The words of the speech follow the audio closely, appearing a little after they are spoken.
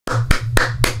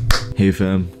Hey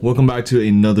fam, welcome back to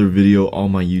another video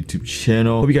on my YouTube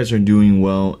channel. Hope you guys are doing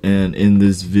well, and in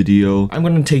this video I'm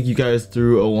going to take you guys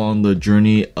through along the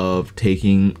journey of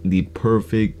taking the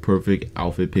perfect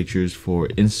outfit pictures for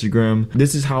Instagram.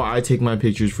 This is how I take my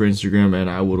pictures for Instagram, and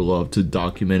I would love to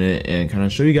document it and kind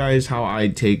of show you guys how I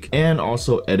take and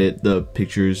also edit the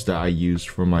pictures that I use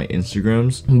for my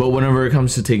Instagrams. But whenever it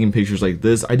comes to taking pictures like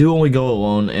this, I do only go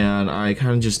alone, and I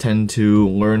kind of just tend to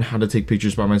learn how to take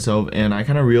pictures by myself, and I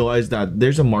kind of realize that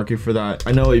there's a market for that.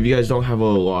 I know if you guys don't have a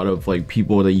lot of like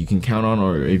people that you can count on,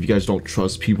 or if you guys don't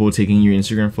trust people taking your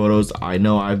Instagram photos, I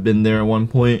know I've been there at one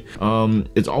point.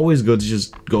 It's always good to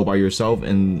just go by yourself,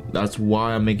 and that's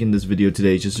why I'm making this video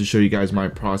today, just to show you guys my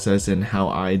process and how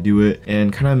I do it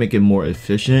and kind of make it more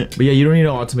efficient. But yeah, you don't need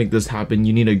a lot to make this happen.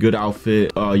 You need a good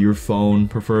outfit, your phone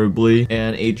preferably,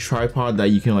 and a tripod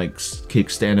that you can like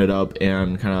kickstand it up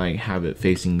and kind of like have it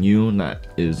facing you, and that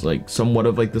is like somewhat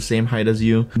of like the same height as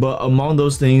you. But among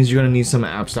those things, you're gonna need some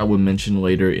apps that I would mention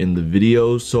later in the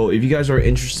video. So if you guys are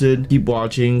interested, keep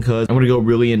watching, because I'm gonna go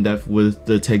really in depth with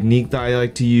the technique that I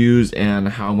like to use and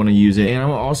how I'm gonna use it, and I'm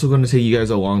also gonna take you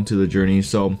guys along to the journey.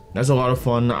 So that's a lot of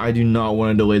fun. I do not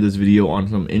want to delay this video on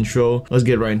some intro. Let's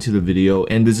get right into the video,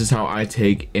 and this is how I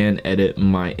take and edit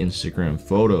my Instagram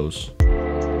photos.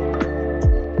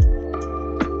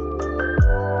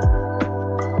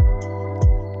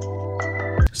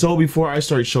 So before I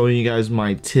start showing you guys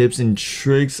my tips and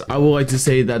tricks, I would like to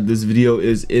say that this video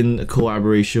is in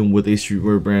collaboration with a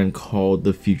streetwear brand called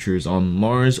The Futures on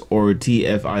Mars, or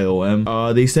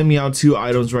TFIOM. They sent me out 2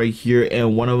 items right here,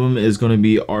 and one of them is going to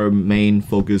be our main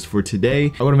focus for today.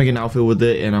 I'm going to make an outfit with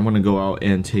it, and I'm going to go out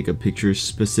and take a picture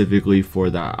specifically for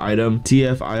that item.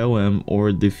 TFIOM,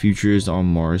 or The Futures on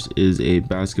Mars, is a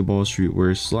basketball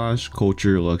streetwear /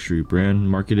 culture luxury brand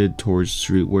marketed towards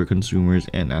streetwear consumers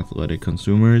and athletic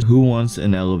consumers who wants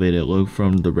an elevated look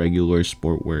from the regular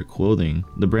sportwear clothing.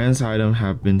 The brand's items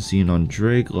have been seen on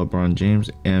Drake, LeBron James,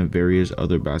 and various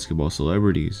other basketball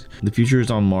celebrities. The Futures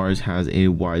on Mars has a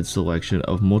wide selection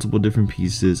of multiple different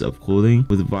pieces of clothing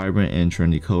with vibrant and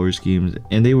trendy color schemes,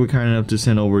 and they were kind enough to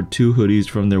send over 2 hoodies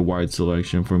from their wide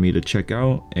selection for me to check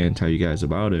out and tell you guys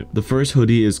about it. The first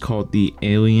hoodie is called the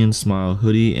Alien Smile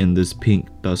hoodie in this pink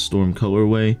dust storm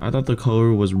colorway. I thought the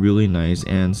color was really nice,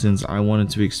 and since I wanted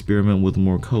to experiment with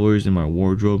more colors in my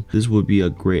wardrobe, this would be a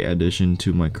great addition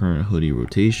to my current hoodie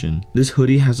rotation. This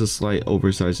hoodie has a slight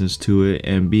oversizeness to it,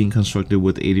 and being constructed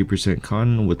with 80%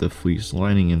 cotton with a fleece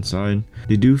lining inside,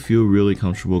 they do feel really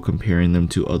comfortable comparing them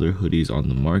to other hoodies on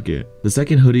the market. The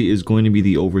second hoodie is going to be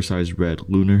the oversized red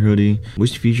lunar hoodie,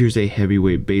 which features a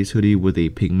heavyweight base hoodie with a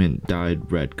pigment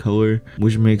dyed red color,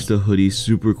 which makes the hoodie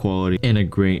super quality and a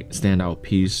great standout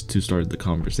piece to start the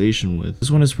conversation with. This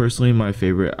one is personally my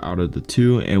favorite out of the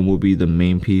 2, and will be the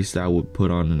main piece that I would put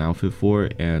on an outfit for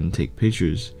and take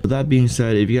pictures. With that being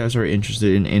said, if you guys are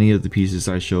interested in any of the pieces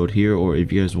I showed here, or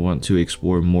if you guys want to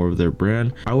explore more of their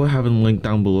brand, I will have a link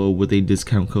down below with a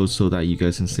discount code so that you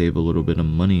guys can save a little bit of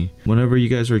money. Whenever you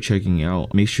guys are checking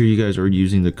out, make sure you guys are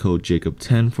using the code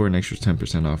JACOB10 for an extra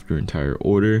 10% off your entire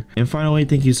order. And finally,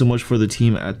 thank you so much for the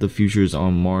team at The Futures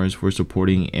on Mars for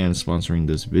supporting and sponsoring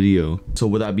this video. So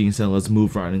with that being said, let's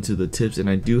move right into the tips, and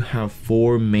I do have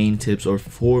 4 main tips, or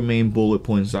 4 main bullet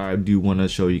points that I do want to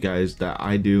show you guys that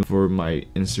I do for my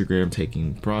Instagram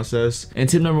taking process. And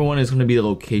tip number 1 is going to be the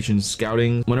location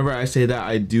scouting. Whenever I say that,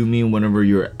 I do mean whenever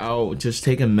you're out, just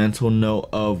take a mental note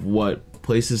of what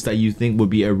places that you think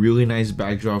would be a really nice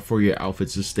backdrop for your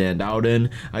outfits to stand out in.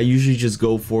 I usually just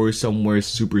go for somewhere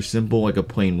super simple, like a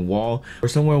plain wall, or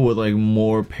somewhere with like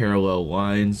more parallel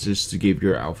lines, just to give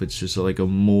your outfits just like a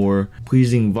more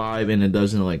pleasing vibe, and it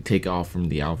doesn't like take off from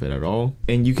the outfit at all.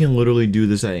 And you can literally do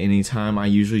this at any time. I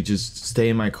usually just stay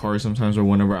in my car sometimes, or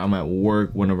whenever I'm at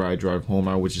work, whenever I drive home,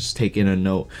 I would just take in a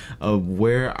note of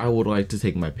where I would like to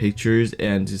take my pictures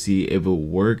and to see if it will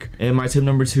work. And my tip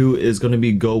number 2 is going to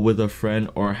be go with a friend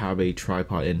or have a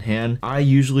tripod in hand. I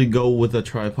usually go with a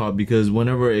tripod because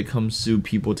whenever it comes to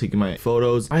people taking my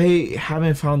photos, I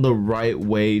haven't found the right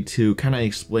way to kind of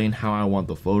explain how I want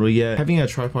the photo yet. Having a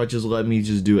tripod just let me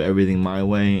just do everything my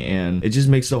way, and it just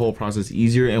makes the whole process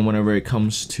easier. And whenever it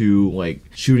comes to like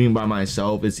shooting by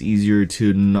myself, it's easier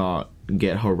to not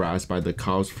get harassed by the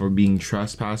cops for being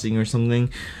trespassing or something.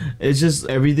 It's just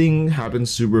everything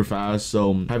happens super fast,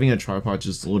 so having a tripod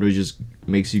just literally just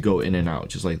makes you go in and out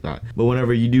just like that. But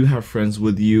whenever you do have friends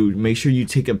with you, make sure you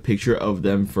take a picture of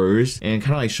them first and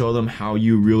kind of like show them how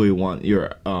you really want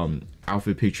your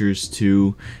outfit pictures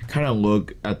to kind of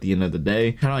look at the end of the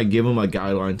day, kind of like give them a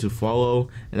guideline to follow,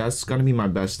 and that's gonna be my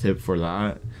best tip for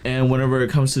that. And whenever it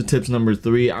comes to tips number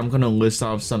 3, I'm gonna list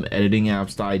off some editing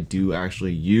apps that I do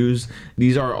actually use.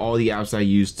 These are all the apps I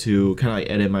use to kind of like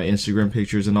edit my Instagram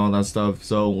pictures and all that stuff.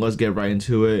 So let's get right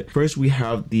into it. First, we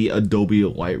have the Adobe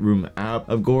Lightroom app.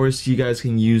 Of course, you guys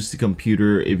can use the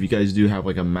computer if you guys do have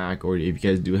like a Mac, or if you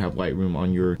guys do have Lightroom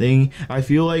on your thing. I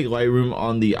feel like Lightroom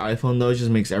on the iPhone though just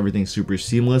makes everything super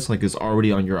seamless, like it's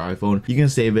already on your iPhone. You can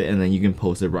save it and then you can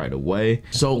post it right away.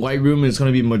 So Lightroom is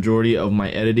going to be majority of my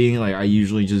editing. Like I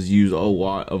usually just use a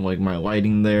lot of like my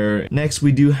lighting there. Next,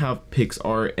 we do have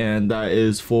PicsArt, and that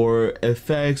is for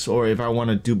effects, or if I want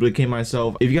to duplicate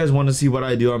myself. If you guys want to see what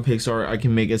I do on PicsArt, I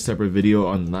can make a separate video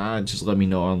on that. Just let me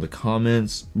know on the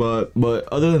comments. But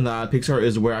other than that, PicsArt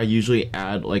is where I usually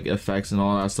add like effects and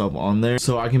all that stuff on there,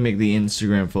 so I can make the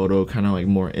Instagram photo kind of like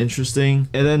more interesting.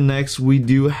 And then next, we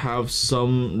do have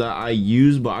some that I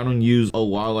use, but I don't use a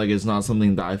lot. Like it's not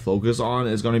something that I focus on.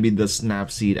 It's going to be the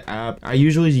Snapseed app. I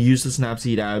usually use the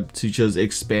Snapseed app to just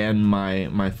expand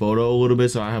my photo a little bit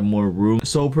so I have more room.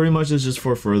 So pretty much it's just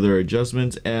for further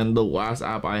adjustments. And the last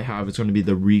app I have is going to be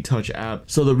the Retouch app.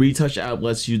 So the Retouch app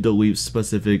lets you delete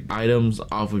specific items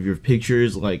off of your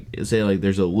pictures. Like say like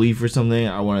there's a leaf or something,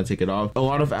 I want to take it off. A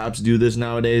lot of apps do this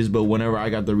nowadays, but whenever I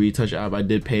got the Retouch app, I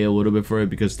did pay a little bit for it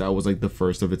because that was like the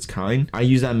first of its kind. I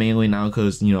use that mainly now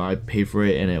because, you know, I pay for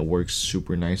it and it works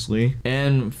super nicely.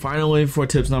 And finally, for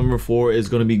tips number 4 is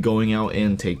going to be going out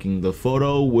and taking the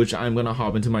photo, which I'm going to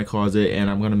hop into my closet and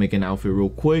I'm going to make an outfit real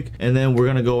quick, and then we're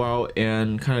going to go out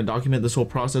and kind of document this whole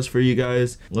process for you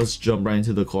guys. Let's jump right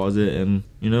into the closet and,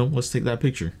 you know, let's take that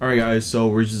picture. All right guys, so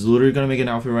we're just literally going to make an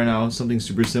outfit right now, something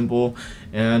super simple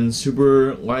and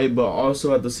super light, but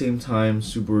also at the same time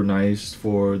super nice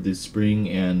for the spring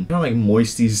and kind of like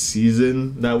moisty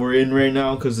season that we're in right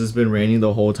now, because it's been raining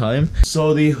the whole time.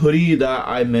 So the hoodie that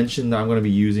I mentioned that I'm going to be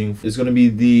using is going to be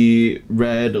the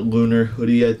red lunar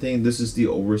hoodie. I think this is the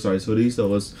oversized hoodie, so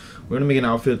we're going to make an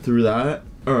outfit through that.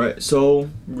 Alright, so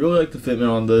really like the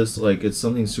fitment on this, like it's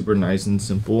something super nice and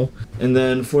simple. And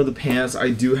then for the pants,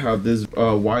 I do have this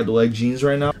wide leg jeans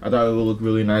right now. I thought it would look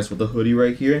really nice with the hoodie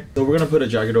right here. So we're gonna put a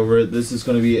jacket over it. This is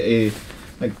gonna be a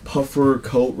like puffer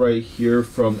coat right here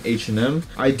from H&M.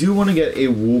 I do want to get a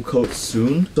wool coat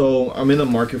soon, so I'm in the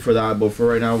market for that, but for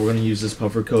right now we're going to use this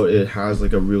puffer coat. It has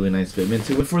like a really nice fitment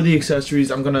to it. For the accessories,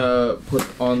 I'm going to put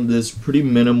on this pretty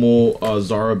minimal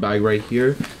Zara bag right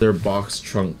here, their box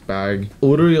trunk bag.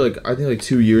 Literally like I think like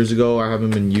 2 years ago, I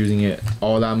haven't been using it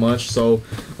all that much, so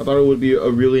I thought it would be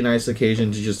a really nice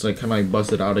occasion to just like kind of like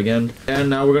bust it out again. And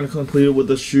now we're going to complete it with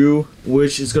the shoe,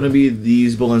 which is going to be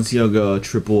these Balenciaga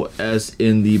Triple S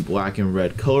in the black and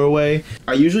red colorway.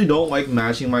 I usually don't like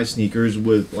matching my sneakers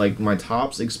with like my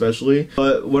tops especially,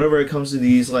 but whenever it comes to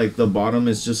these, like the bottom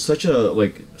is just such a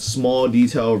like small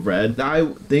detail of red that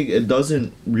I think it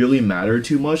doesn't really matter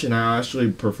too much, and I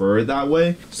actually prefer it that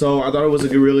way. So I thought it was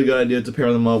a really good idea to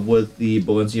pair them up with the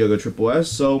Balenciaga Triple S.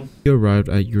 So you arrived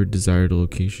at your desired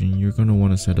location, you're going to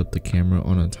want to set up the camera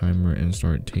on a timer and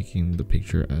start taking the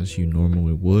picture as you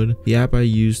normally would. The app I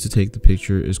use to take the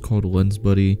picture is called Lens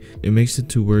Buddy. It makes it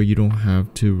to where you don't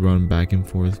have to run back and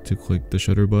forth to click the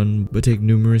shutter button, but take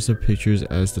numerous of pictures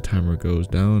as the timer goes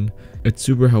down. It's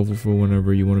super helpful for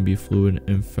whenever you want to be fluid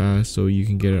and fast, so you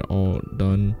can get it all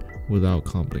done without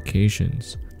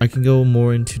complications. I can go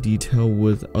more into detail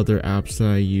with other apps that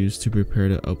I use to prepare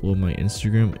to upload my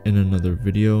Instagram in another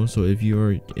video, so if you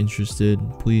are interested,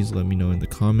 please let me know in the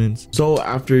comments. So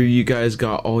after you guys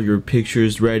got all your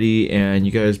pictures ready and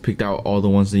you guys picked out all the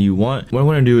ones that you want, what I'm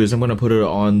going to do is I'm going to put it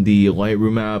on the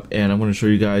Lightroom app and I'm going to show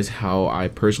you guys how I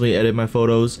personally edit my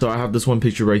photos. So I have this one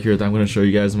picture right here that I'm going to show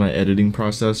you guys my editing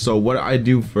process. So what I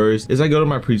do first is I go to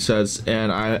my presets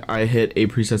and I hit a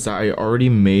preset that I already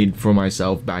made for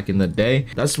myself back in the day.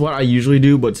 That's what I usually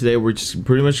do, but today we're just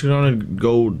pretty much gonna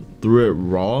go through it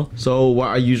raw. So what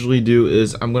I usually do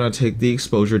is I'm gonna take the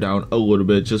exposure down a little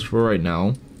bit just for right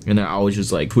now, and then I'll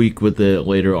just like tweak with it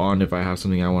later on if I have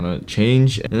something I want to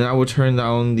change. And then I will turn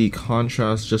down the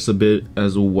contrast just a bit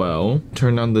as well,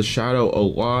 turn down the shadow a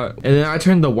lot, and then I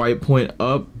turn the white point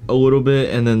up a little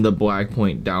bit and then the black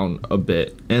point down a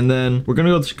bit. And then we're gonna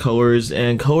go to colors,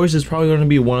 and colors is probably gonna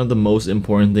be one of the most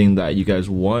important thing that you guys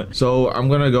want. So I'm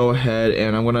gonna go ahead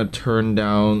and I'm gonna turn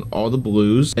down all the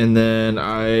blues, and then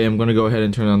I am gonna go ahead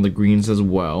and turn on the greens as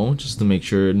well, just to make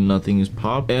sure nothing is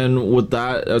popped. And with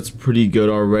that, that's pretty good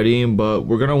already, but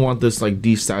we're gonna want this like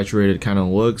desaturated kind of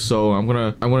look. So I'm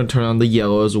gonna turn on the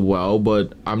yellow as well,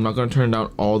 but I'm not gonna turn it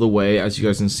down all the way. As you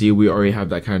guys can see, we already have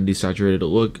that kind of desaturated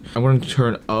look. I'm gonna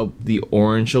turn up up the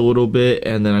orange a little bit,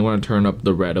 and then I'm going to turn up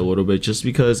the red a little bit just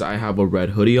because I have a red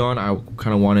hoodie on. I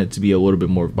kind of want it to be a little bit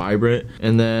more vibrant.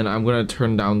 And then I'm going to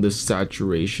turn down this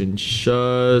saturation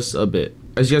just a bit.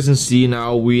 As you guys can see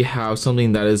now, we have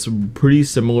something that is pretty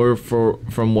similar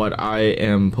from what I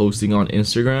am posting on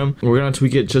Instagram. We're gonna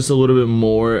tweak it just a little bit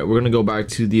more. We're gonna go back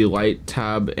to the light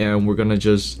tab, and we're gonna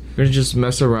just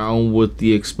mess around with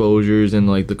the exposures and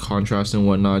like the contrast and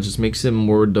whatnot. Just makes it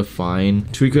more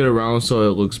defined. Tweak it around so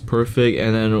it looks perfect.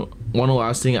 And then one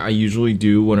last thing I usually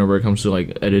do whenever it comes to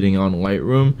like editing on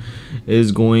Lightroom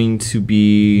is going to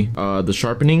be the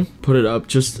sharpening. Put it up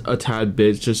just a tad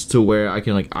bit, just to where I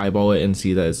can like eyeball it and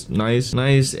see that it's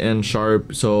nice and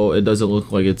sharp, so it doesn't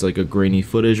look like it's like a grainy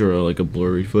footage or like a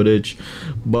blurry footage.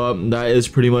 But that is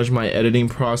pretty much my editing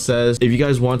process. If you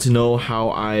guys want to know how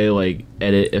I like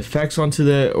edit effects onto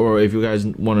that, or if you guys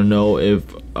want to know if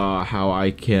how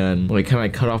I can like kind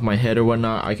of cut off my head or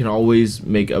whatnot, I can always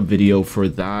make a video for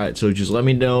that. So just let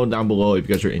me know down below if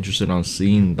you guys are interested on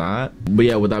seeing that. But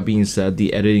yeah, with that being said,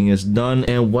 the editing is done.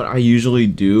 And what I usually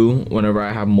do whenever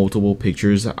I have multiple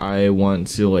pictures I want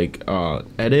to like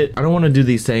edit, I don't want to do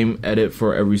the same edit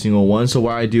for every single one. So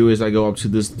what I do is I go up to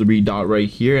this 3 dot right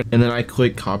here, and then I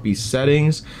click copy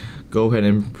settings. Go ahead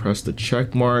and press the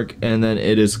check mark, and then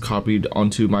it is copied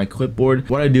onto my clipboard.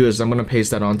 What I do is I'm gonna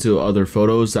paste that onto other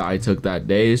photos that I took that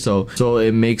day, so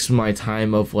it makes my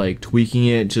time of like tweaking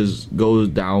it just goes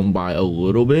down by a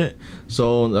little bit.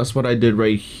 So that's what I did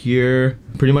right here.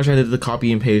 Pretty much I did the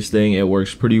copy and paste thing. It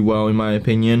works pretty well in my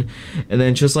opinion. And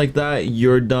then just like that,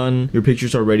 you're done. Your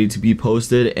pictures are ready to be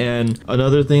posted. And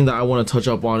another thing that I want to touch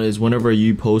up on is whenever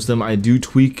you post them, I do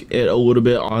tweak it a little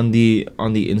bit on the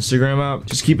Instagram app.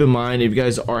 Just keep in mind, if you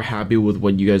guys are happy with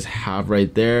what you guys have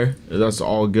right there, that's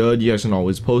all good. You guys can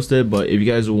always post it. But if you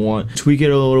guys want to tweak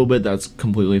it a little bit, that's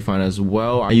completely fine as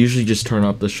well. I usually just turn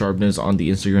up the sharpness on the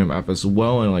Instagram app as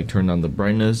well, and like turn down the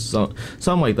brightness, so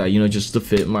something like that, you know, just to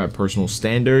fit my personal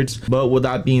standards. But with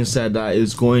that being said, that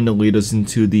is going to lead us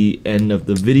into the end of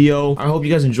the video. I hope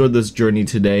you guys enjoyed this journey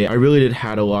today. I really did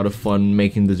had a lot of fun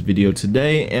making this video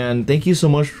today, and thank you so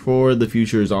much for the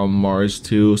Futures on Mars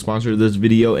to sponsor this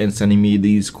video and sending me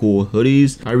these cool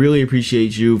hoodies. I really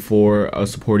appreciate you for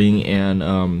supporting and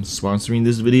sponsoring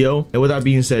this video. And with that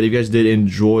being said, if you guys did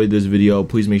enjoy this video,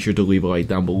 please make sure to leave a like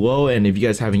down below. And if you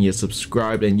guys haven't yet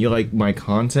subscribed and you like my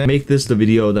content, make this the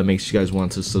video that makes you guys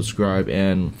want to subscribe.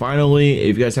 And finally,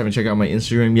 if you guys haven't checked out my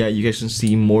Instagram yet, you guys can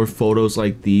see more photos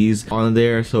like these on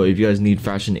there. So if you guys need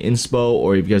fashion inspo,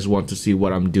 or if you guys want to see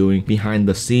what I'm doing behind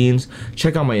the scenes,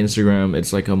 check out my Instagram.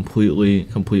 It's like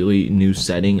completely new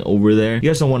setting over there. You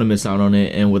guys don't want to miss out on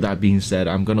it. And with that being said,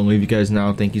 I'm gonna leave you guys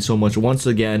now. Thank you so much once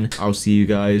again. I'll see you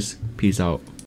guys. Peace out.